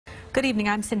Good evening,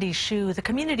 I'm Cindy Hsu. The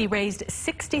community raised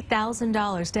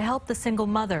 $60,000 to help the single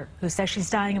mother who says she's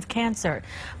dying of cancer.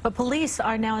 But police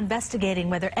are now investigating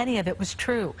whether any of it was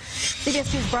true.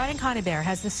 CBS News' Brian Conybeare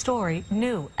has the story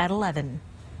new at 11.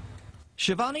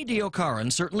 Shivani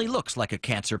Deokaran certainly looks like a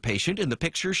cancer patient in the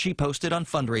pictures she posted on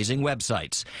fundraising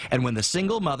websites. And when the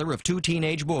single mother of two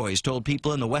teenage boys told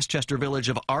people in the Westchester village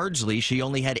of Ardsley she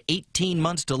only had 18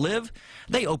 months to live,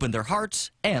 they opened their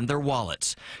hearts and their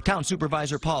wallets. Town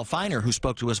Supervisor Paul Feiner, who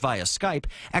spoke to us via Skype,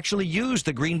 actually used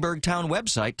the Greenburgh Town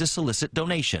website to solicit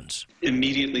donations.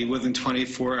 Immediately, within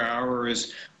 24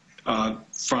 hours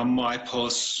from my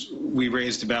posts, we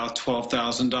raised about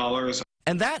 $12,000.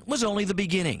 And that was only the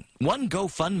beginning. One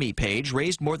GoFundMe page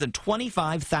raised more than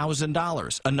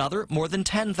 $25,000, another more than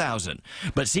 $10,000.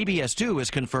 But CBS 2 has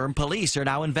confirmed police are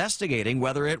now investigating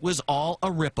whether it was all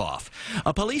a ripoff.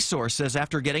 A police source says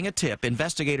after getting a tip,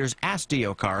 investigators asked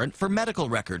Deokaran for medical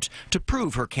records to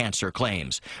prove her cancer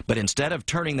claims. But instead of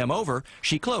turning them over,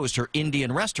 she closed her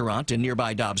Indian restaurant in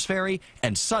nearby Dobbs Ferry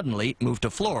and suddenly moved to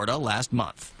Florida last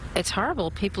month. It's horrible.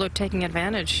 People are taking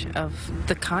advantage of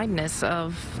the kindness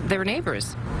of their neighbors.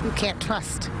 You can't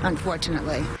trust,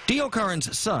 unfortunately.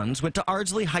 Deokaran's sons went to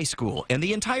Ardsley High School, and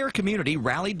the entire community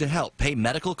rallied to help pay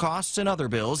medical costs and other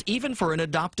bills, even for an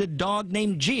adopted dog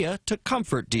named Gia to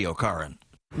comfort Deokaran.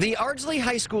 The Ardsley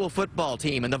High School football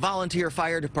team and the volunteer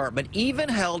fire department even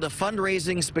held a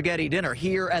fundraising spaghetti dinner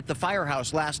here at the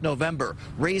firehouse last November,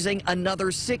 raising another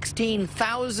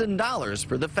 $16,000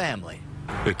 for the family.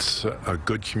 It's a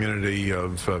good community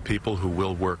of people who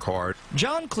will work hard.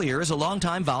 John Clear is a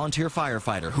longtime volunteer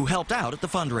firefighter who helped out at the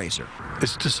fundraiser.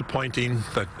 It's disappointing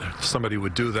that somebody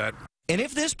would do that. And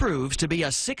if this proves to be a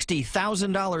 $60,000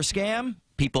 scam,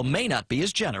 people may not be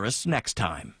as generous next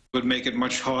time. It would make it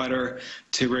much harder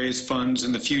to raise funds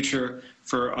in the future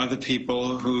for other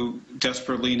people who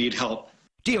desperately need help.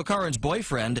 Deokaran's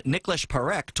boyfriend, Niklesh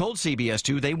Parekh, told CBS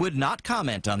 2 they would not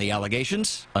comment on the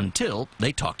allegations until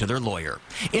they talked to their lawyer.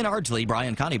 In Ardsley,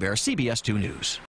 Brian Conybeare, CBS 2 News.